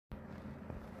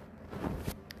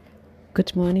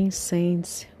Good morning,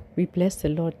 saints. We bless the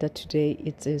Lord that today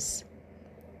it is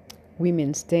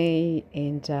Women's Day,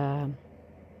 and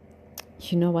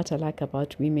you know what I like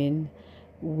about women?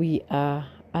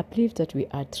 I believe that we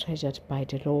are treasured by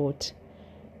the Lord,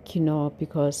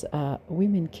 because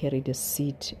women carry the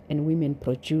seed and women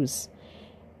produce,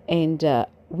 and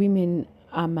women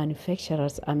are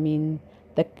manufacturers. I mean,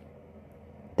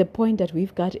 the point that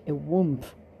we've got a womb,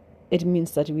 it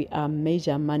means that we are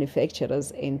major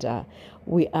manufacturers, and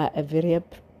we are a very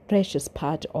precious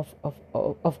part of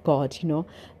God,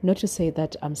 Not to say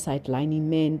that I'm sidelining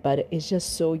men, but it's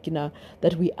just so,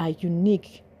 that we are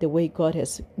unique the way God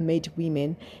has made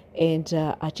women. And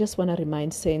I just want to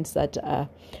remind saints that,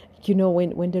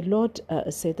 when the Lord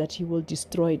said that he will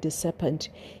destroy the serpent,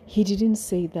 he didn't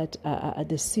say that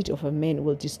the seed of a man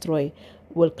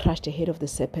will crush the head of the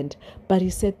serpent, but he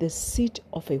said the seed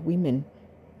of a woman.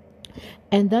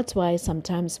 And that's why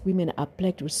sometimes women are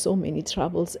plagued with so many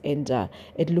troubles, and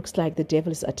it looks like the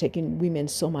devil is attacking women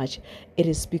so much. It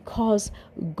is because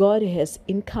God has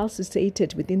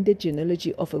inculcated within the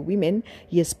genealogy of a woman,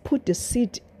 he has put the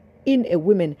seed in a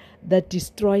woman that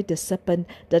destroyed the serpent,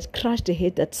 that crushed the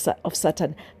head of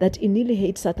Satan, that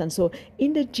annihilates Satan. So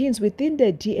in the genes, within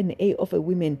the DNA of a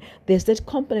woman, there's that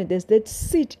component, there's that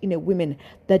seed in a woman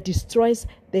that destroys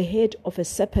the head of a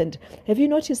serpent. Have you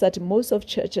noticed that most of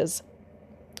churches,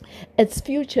 it's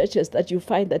few churches that you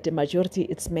find that the majority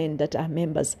it's men that are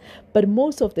members, but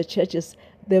most of the churches,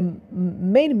 the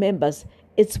main members,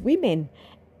 it's women.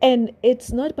 And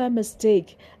it's not by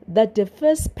mistake that the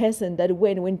first person that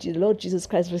when the Lord Jesus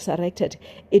Christ resurrected,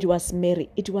 it was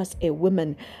Mary. It was a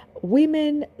woman.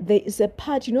 Women, there is a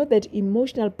part, that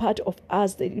emotional part of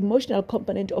us, the emotional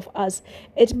component of us.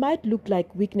 It might look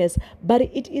like weakness, but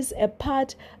it is a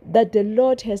part that the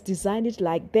Lord has designed it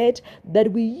like that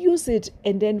we use it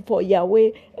and then for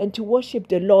Yahweh and to worship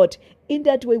the Lord. In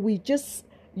that way, we just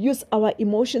use our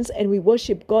emotions and we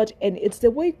worship God, and it's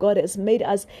the way God has made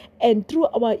us, and through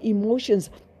our emotions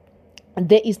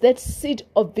there is that seed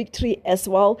of victory as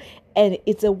well, and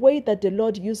it's a way that the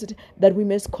Lord uses it that we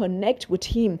must connect with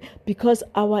him, because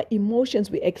our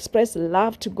emotions, we express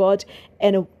love to God,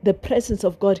 and the presence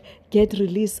of God get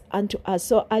released unto us.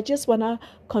 So I just want to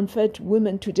comfort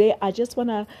women today. I just want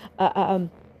to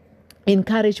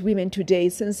encourage women today,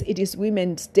 since it is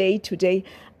Women's Day today.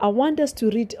 I want us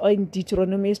to read in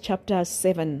Deuteronomy chapter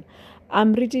 7.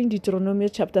 I'm reading Deuteronomy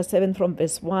chapter 7 from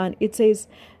verse 1. It says,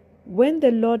 "When the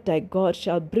Lord thy God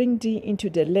shall bring thee into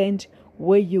the land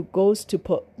where thou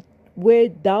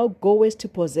goest to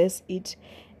possess it,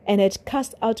 and had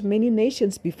cast out many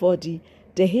nations before thee,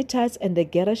 the Hittites and the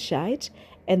Gerashites,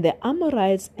 and the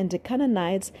Amorites and the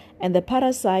Canaanites, and the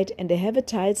Perizzites and the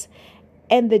Hivitites,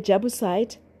 and the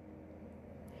Jebusite,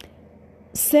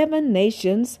 7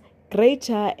 nations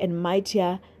greater and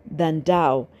mightier than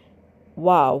thou."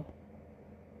 Wow.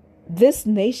 This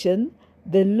nation,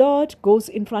 the Lord goes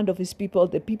in front of his people,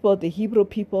 the Hebrew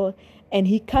people, and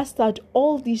he cast out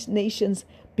all these nations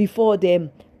before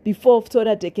them, so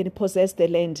that they can possess the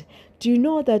land. Do you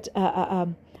know that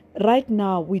right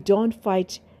now we don't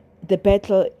fight the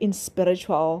battle in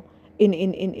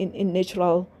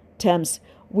natural terms?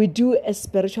 We do a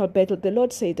spiritual battle. The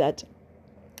Lord said that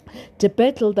the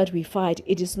battle that we fight,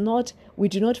 we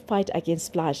do not fight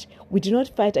against flesh. We do not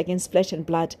fight against flesh and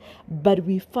blood, but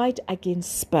we fight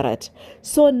against spirit.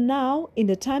 So now, in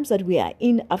the times that we are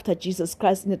in after Jesus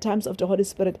Christ, in the times of the Holy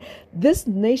Spirit, these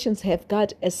nations have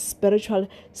got a spiritual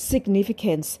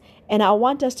significance. And I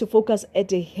want us to focus at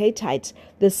the Hittites,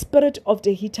 the spirit of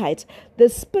the Hittites. The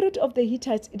spirit of the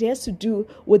Hittites, it has to do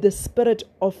with the spirit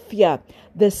of fear,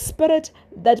 the spirit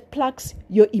that plucks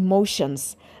your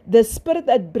emotions, the spirit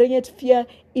that bringeth fear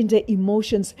in the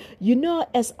emotions.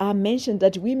 As I mentioned,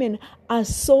 that women are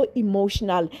so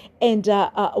emotional, and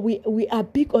we are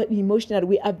big on emotional.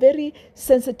 We are very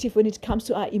sensitive when it comes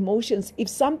to our emotions. If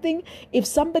somebody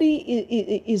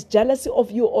is jealous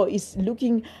of you, or is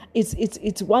looking,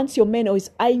 it's wants your man, or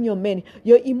is eyeing your man,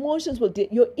 your emotions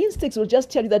your instincts will just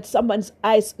tell you that someone's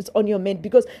eyes is on your man,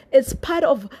 because it's part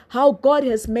of how God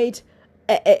has made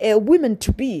a woman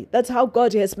to be. That's how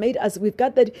God has made us. We've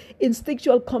got that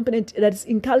instinctual component that's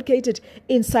inculcated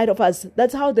inside of us.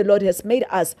 That's how the Lord has made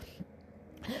us.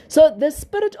 So the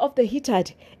spirit of the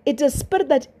Hittite, it's a spirit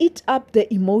that eats up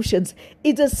the emotions.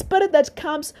 It's a spirit that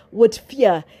comes with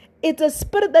fear. It's a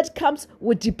spirit that comes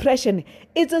with depression.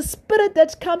 It's a spirit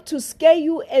that comes to scare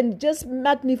you and just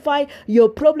magnify your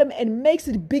problem and makes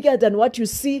it bigger than what you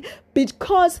see,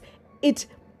 because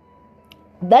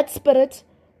that spirit,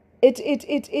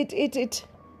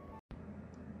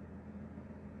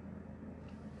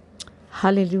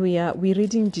 Hallelujah. We're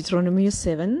reading Deuteronomy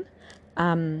 7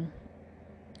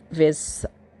 verse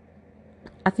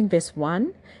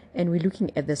 1, and we're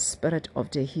looking at the spirit of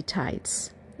the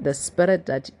Hittites, the spirit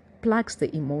that plucks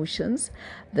the emotions,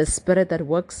 the spirit that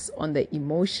works on the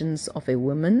emotions of a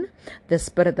woman, the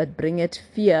spirit that bringeth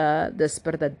fear, the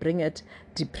spirit that bringeth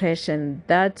depression.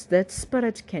 That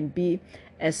spirit can be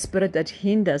a spirit that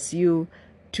hinders you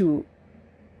to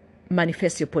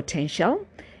manifest your potential.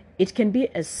 It can be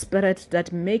a spirit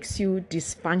that makes you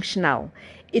dysfunctional.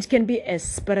 It can be a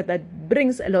spirit that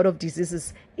brings a lot of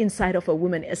diseases inside of a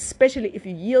woman, especially if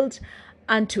you yield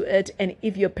unto it and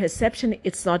if your perception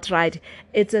is not right.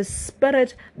 It's a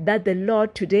spirit that the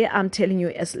Lord, today I'm telling you,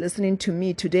 as listening to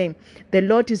me today, the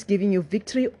Lord is giving you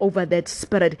victory over that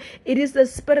spirit. It is the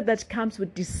spirit that comes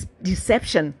with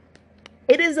deception.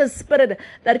 It is a spirit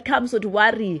that comes with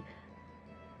worry.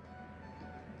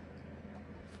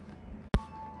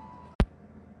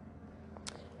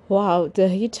 Wow, the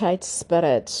Hittite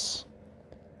spirit.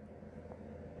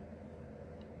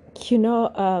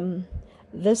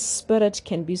 This spirit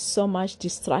can be so much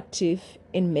destructive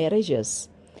in marriages.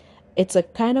 It's a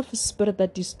kind of spirit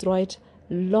that destroyed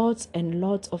lots and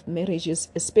lots of marriages,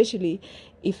 especially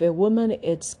if a woman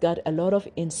it's got a lot of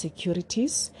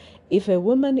insecurities, if a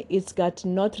woman is got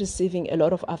not receiving a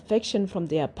lot of affection from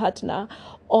their partner,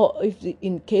 or if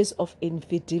in case of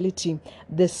infidelity.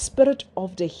 The spirit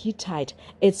of the Hittite,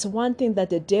 it's one thing that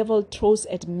the devil throws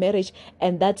at marriage,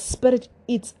 and that spirit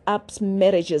eats up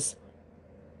marriages.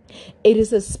 It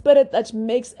is a spirit that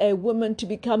makes a woman to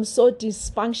become so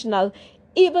dysfunctional,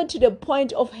 even to the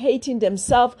point of hating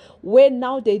themselves, where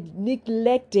now they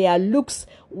neglect their looks,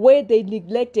 where they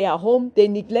neglect their home, they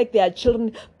neglect their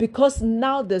children, because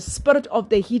now the spirit of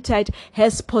the Hittite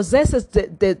has possesses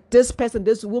this person,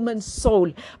 this woman's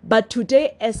soul. But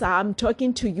today, as I'm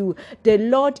talking to you, the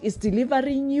Lord is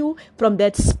delivering you from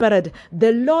that spirit.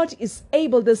 The Lord is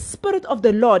able, the spirit of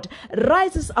the Lord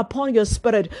rises upon your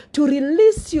spirit to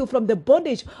release you from the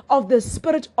bondage of the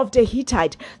spirit of the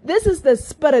Hittite. This is the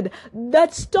spirit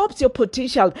that stops your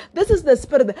potential. This is the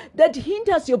spirit that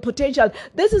hinders your potential.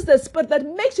 This is the spirit that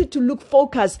makes you to look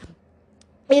focused.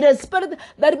 It is a spirit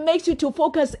that makes you to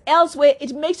focus elsewhere.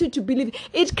 It makes you to believe.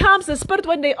 It comes, the spirit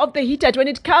of the Hittite, when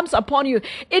it comes upon you,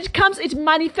 it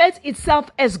manifests itself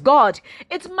as God.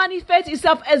 It manifests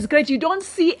itself as great. You don't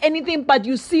see anything, but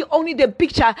you see only the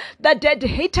picture that the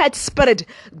Hittite spirit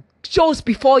shows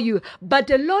before you. But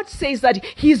the Lord says that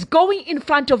He's going in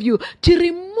front of you to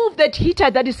remove that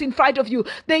Hittite that is in front of you,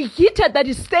 the Hittite that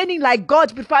is standing like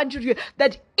God in front of you,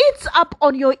 that eats up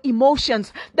on your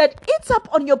emotions, that eats up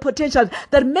on your potential,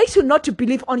 that makes you not to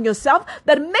believe on yourself,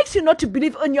 that makes you not to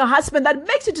believe on your husband, that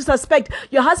makes you to suspect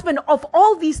your husband of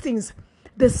all these things.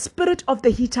 The spirit of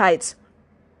the Hittites.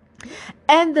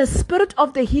 And the spirit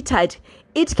of the Hittite,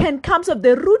 it can come from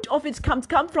the root of it come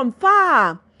from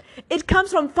far. It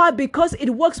comes from far because it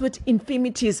works with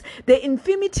infirmities. The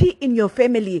infirmity in your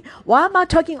family. Why am I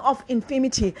talking of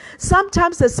infirmity?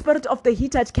 Sometimes the spirit of the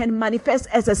Hittite can manifest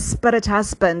as a spirit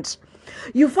husband.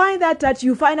 You find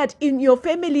that in your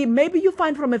family, maybe you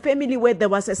find from a family where there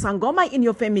was a Sangoma in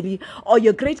your family, or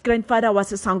your great-grandfather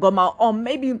was a Sangoma, or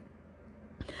maybe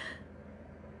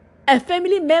a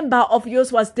family member of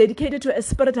yours was dedicated to a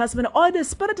spirit husband, or the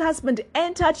spirit husband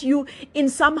entered you in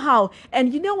somehow.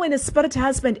 And when a spirit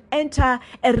husband enter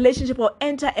a relationship or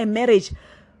enter a marriage,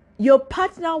 your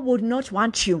partner would not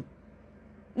want you.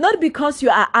 Not because you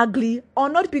are ugly, or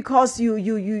not because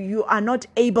you are not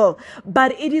able,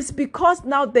 but it is because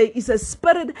now there is a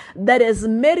spirit that has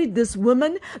married this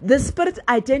woman. The spirit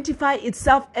identifies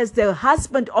itself as the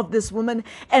husband of this woman,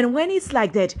 and when it's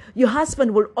like that, your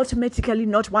husband will automatically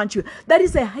not want you. That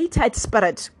is a Hittite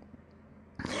spirit.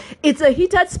 It's a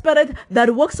Hittite spirit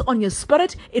that works on your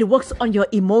spirit. It works on your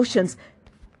emotions.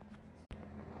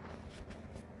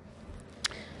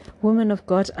 Woman of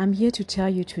God, I'm here to tell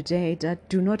you today that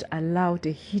do not allow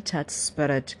the Hittite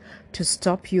spirit to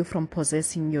stop you from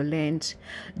possessing your land.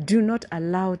 Do not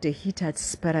allow the Hittite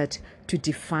spirit to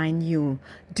define you.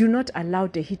 Do not allow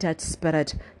the Hittite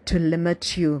spirit to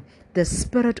limit you. The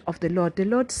spirit of the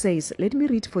Lord says, let me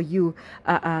read for you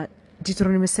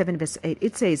Deuteronomy 7 verse 8.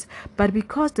 It says, but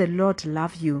because the Lord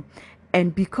loved you,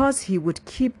 and because He would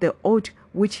keep the oath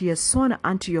which He has sworn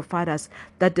unto your fathers,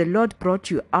 that the Lord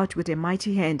brought you out with a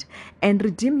mighty hand, and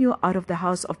redeemed you out of the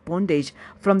house of bondage,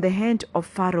 from the hand of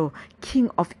Pharaoh, king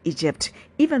of Egypt,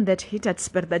 even that Hittite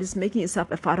spirit that is making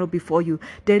itself a pharaoh before you,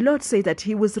 the Lord says that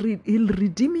He'll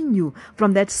redeeming you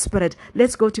from that spirit.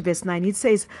 Let's go to verse 9. It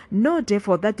says, know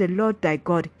therefore that the Lord thy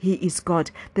God, He is God,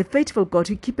 the faithful God,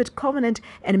 who keepeth covenant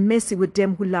and mercy with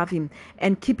them who love Him,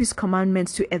 and keep His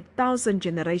commandments to 1,000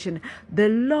 generations. The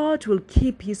Lord will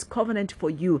keep His covenant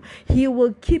for you. He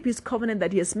will keep His covenant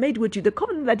that He has made with you. The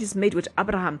covenant that is made with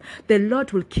Abraham, the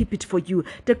Lord will keep it for you.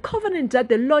 The covenant that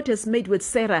the Lord has made with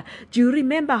Sarah. Do you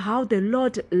remember how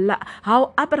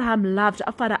how Abraham loved,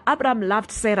 Father Abraham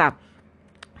loved Sarah?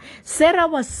 Sarah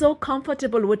was so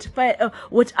comfortable with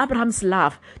Abraham's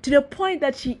love, to the point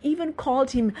that she even called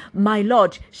him my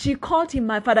Lord. She called him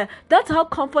my father. That's how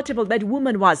comfortable that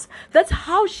woman was. That's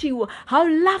how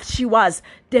loved she was.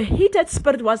 The Hittite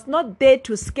spirit was not there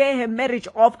to scare her marriage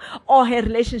off or her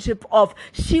relationship off.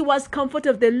 She was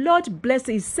comfortable. The Lord blessed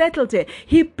her. He settled her.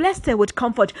 He blessed her with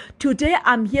comfort. Today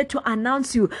I'm here to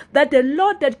announce you that the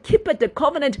Lord that keepeth the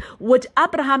covenant with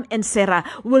Abraham and Sarah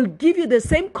will give you the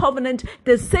same covenant,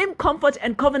 the same comfort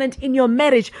and covenant in your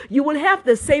marriage. You will have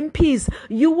the same peace.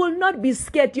 You will not be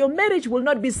scared. Your marriage will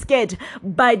not be scared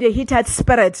by the Hittite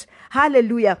spirit.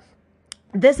 Hallelujah.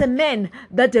 There's a man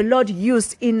that the Lord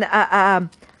used in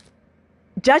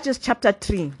Judges chapter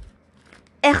 3.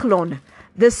 Eglon.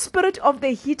 The spirit of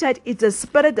the Hittite is a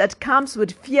spirit that comes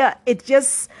with fear. It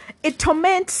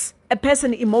torments a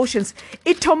person's emotions.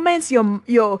 It torments your mind.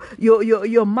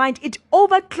 It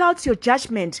overclouds your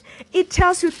judgment. It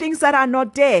tells you things that are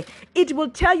not there. It will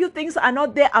tell you things are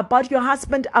not there about your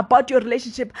husband, about your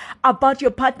relationship, about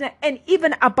your partner, and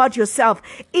even about yourself.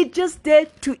 It's just there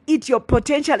to eat your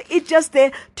potential. It's just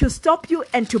there to stop you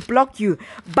and to block you.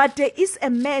 But there is a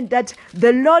man that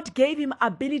the Lord gave him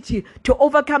ability to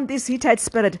overcome this Hittite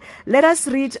spirit. Let us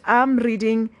read. I'm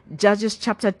reading Judges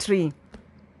chapter 3.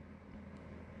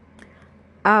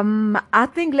 I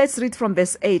think let's read from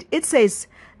verse 8. It says,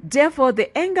 therefore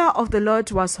the anger of the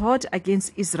Lord was hot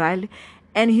against Israel,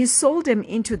 and He sold them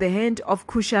into the hand of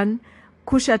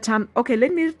Cushatam. Okay,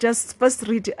 let me just first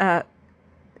read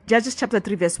Judges chapter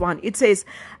 3 verse 1. It says,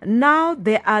 now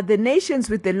there are the nations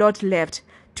with the Lord left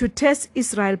to test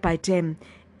Israel by them,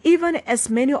 even as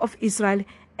many of Israel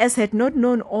as had not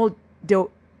known all the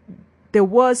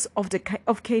words of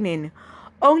Canaan,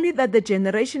 only that the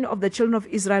generation of the children of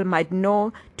Israel might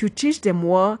know, to teach them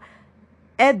war,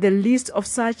 at the least of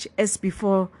such as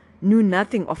before knew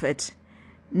nothing of it,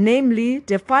 namely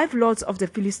the 5 lords of the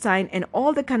Philistine, and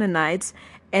all the Canaanites,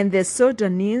 and the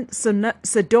Sidonians,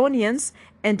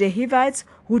 and the Hivites,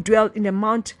 who dwelt in the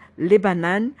Mount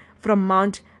Lebanon, from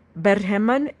Mount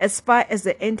Berhaman as far as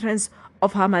the entrance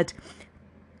of Hamad.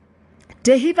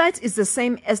 The Hivites is the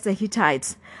same as the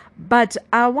Hittites, but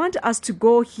I want us to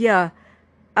go here.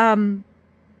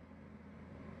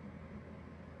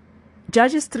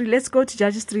 Judges 3, let's go to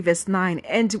Judges 3 verse 9.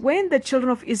 And when the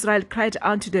children of Israel cried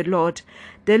unto the Lord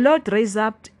raised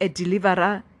up a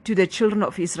deliverer to the children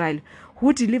of Israel,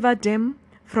 who delivered them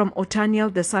from Othniel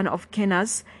the son of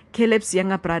Kenaz, Caleb's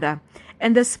younger brother.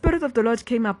 And the Spirit of the Lord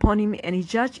came upon him, and he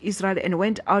judged Israel and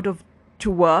went out to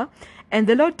war. And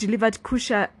the Lord delivered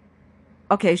Cusharatahim,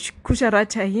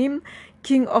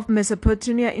 king of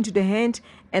Mesopotamia, into the hand,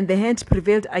 and the hand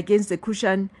prevailed against the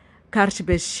Cushan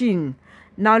Karshbeshin.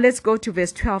 Now let's go to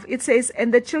verse 12. It says,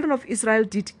 and the children of Israel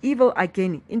did evil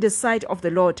again in the sight of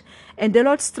the Lord, and the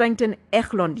Lord strengthened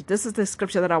Eglon. This is the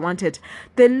scripture that I wanted.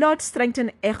 The Lord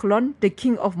strengthened Eglon, the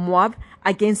king of Moab,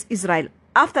 against Israel,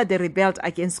 after they rebelled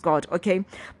against God, okay,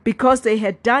 because they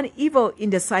had done evil in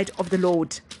the sight of the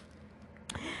Lord.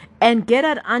 And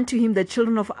gathered unto him the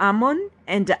children of Ammon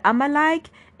and the Amalek,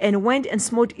 and went and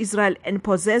smote Israel, and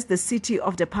possessed the city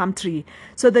of the palm tree.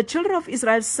 So the children of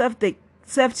Israel served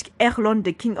Eglon,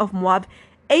 the king of Moab,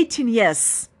 18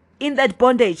 years in that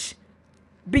bondage,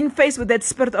 being faced with that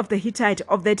spirit of the Hittite,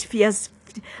 of that fierce,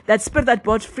 that spirit that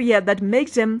brought fear, that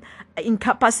makes them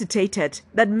incapacitated,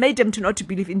 that made them to not to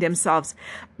believe in themselves.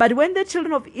 But when the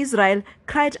children of Israel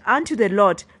cried unto the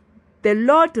Lord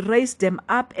raised them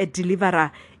up a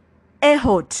deliverer,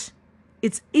 Ehud.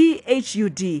 It's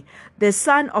Ehud, the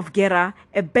son of Gera,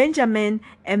 a Benjamin,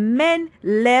 a man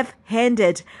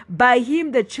left-handed. By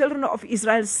him the children of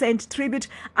Israel sent tribute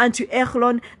unto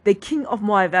Eglon, the king of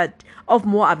Moab.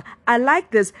 I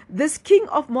like this. This king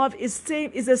of Moab is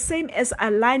the same as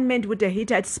alignment with the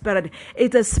Hittite spirit.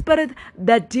 It's a spirit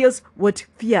that deals with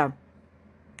fear.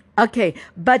 Okay,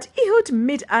 but Ehud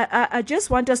I just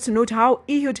want us to note how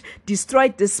Ehud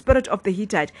destroyed the spirit of the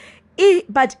Hittite.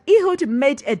 But Ehud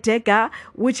made a dagger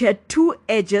which had 2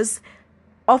 edges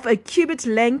of a cubit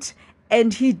length,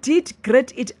 and he did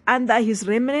gird it under his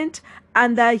raiment,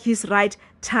 under his right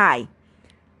thigh.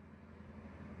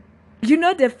 You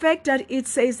know, the fact that it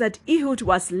says that Ehud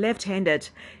was left-handed,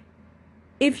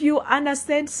 if you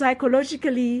understand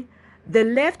psychologically, the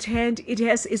left hand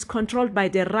is controlled by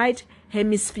the right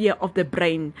hemisphere of the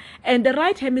brain. And the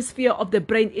right hemisphere of the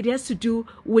brain, it has to do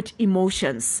with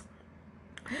emotions.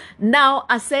 Now,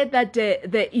 I said that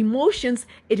the emotions,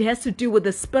 it has to do with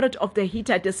the spirit of the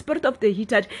Hittite. The spirit of the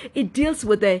Hittite, it deals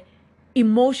with the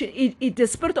emotion. The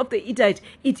spirit of the Hittite,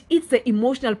 it eats the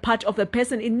emotional part of a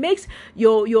person. It makes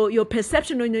your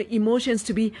perception on your emotions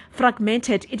to be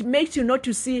fragmented. It makes you not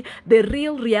to see the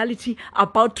real reality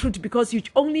about truth, because you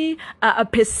only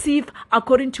perceive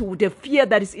according to the fear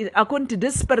that is according to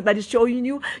this spirit that is showing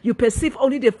you. You perceive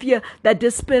only the fear that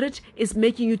the spirit is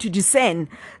making you to discern.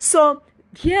 So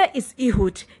here is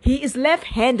Ehud. He is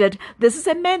left-handed. This is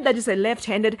a man that is a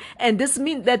left-handed, and this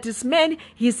means that this man,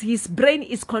 his brain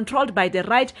is controlled by the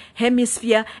right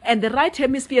hemisphere, and the right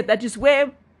hemisphere, that is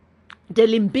where the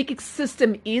limbic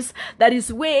system is. That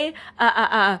is where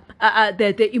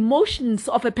the emotions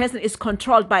of a person is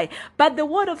controlled by. But the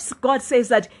word of God says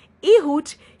that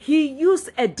Ehud, he used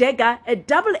a dagger, a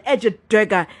double-edged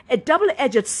dagger, a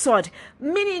double-edged sword,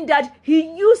 meaning that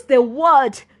he used the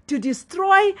word to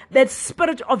destroy that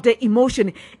spirit of the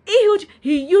emotion. Ehud,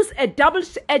 he used a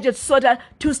double-edged sword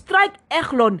to strike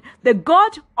Eglon, the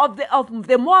god of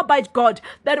the Moabite god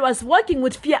that was working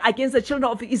with fear against the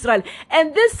children of Israel.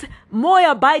 And this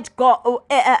Moabite god,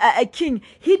 king,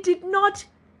 he did not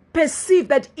perceive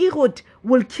that Ehud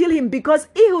will kill him, because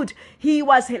Ehud, he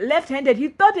was left-handed. He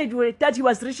thought that he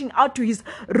was reaching out to his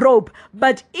robe,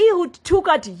 but Ehud took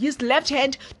out his left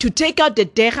hand to take out the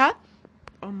dagger.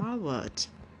 Oh my word.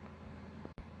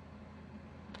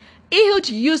 Ehud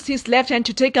used his left hand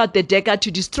to take out the dagger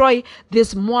to destroy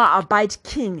this Moabite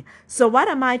king. So what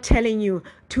am I telling you?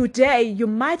 Today, you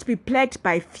might be plagued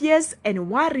by fears and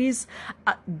worries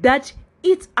that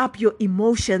eats up your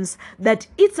emotions, that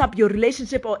eats up your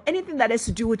relationship, or anything that has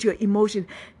to do with your emotion.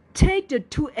 Take the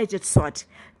two-edged sword.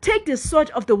 Take the sword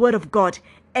of the word of God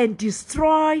and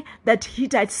destroy that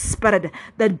Hittite spirit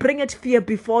that bringeth fear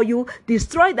before you.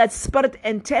 Destroy that spirit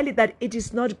and tell it that it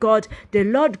is not God. The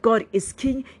Lord God is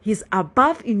King. He's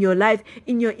above in your life,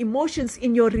 in your emotions,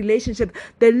 in your relationship.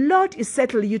 The Lord is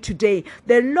settling you today.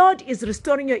 The Lord is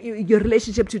restoring your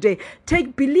relationship today.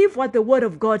 Believe what the word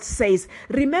of God says.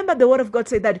 Remember, the word of God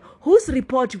says that whose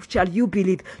report shall you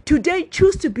believe? Today,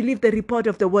 choose to believe the report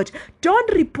of the word. Don't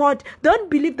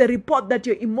believe the report that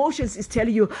your emotions is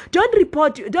telling you.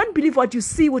 Don't believe what you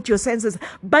see with your senses,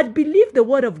 but believe the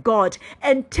word of God,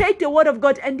 and take the word of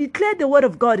God and declare the word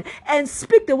of God and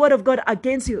speak the word of God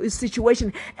against your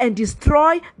situation and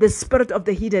destroy the spirit of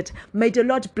the Hittite. May the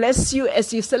Lord bless you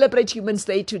as you celebrate Human's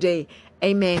Day today.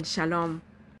 Amen. Shalom.